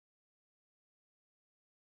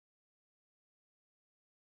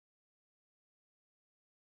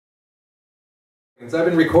So I've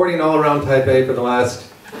been recording all around Taipei for the last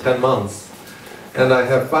 10 months, and I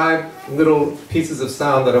have 5 little pieces of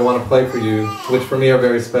sound that I want to play for you, which for me are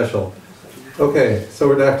very special. Okay, so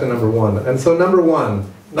we're back to number 1. And so number one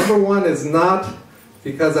is not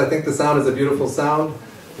because I think the sound is a beautiful sound,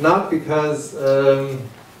 not because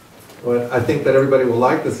I think that everybody will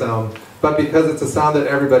like the sound, but because it's a sound that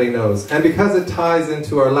everybody knows, and because it ties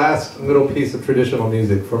into our last little piece of traditional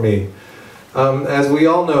music for me. As we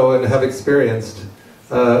all know and have experienced,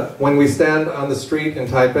 when we stand on the street in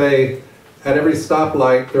Taipei, at every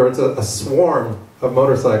stoplight there is a swarm of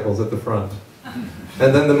motorcycles at the front.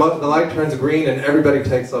 And then the light turns green and everybody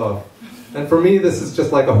takes off. And for me this is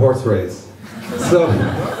just like a horse race. So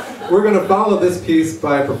we're going to follow this piece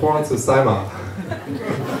by a performance of Saima.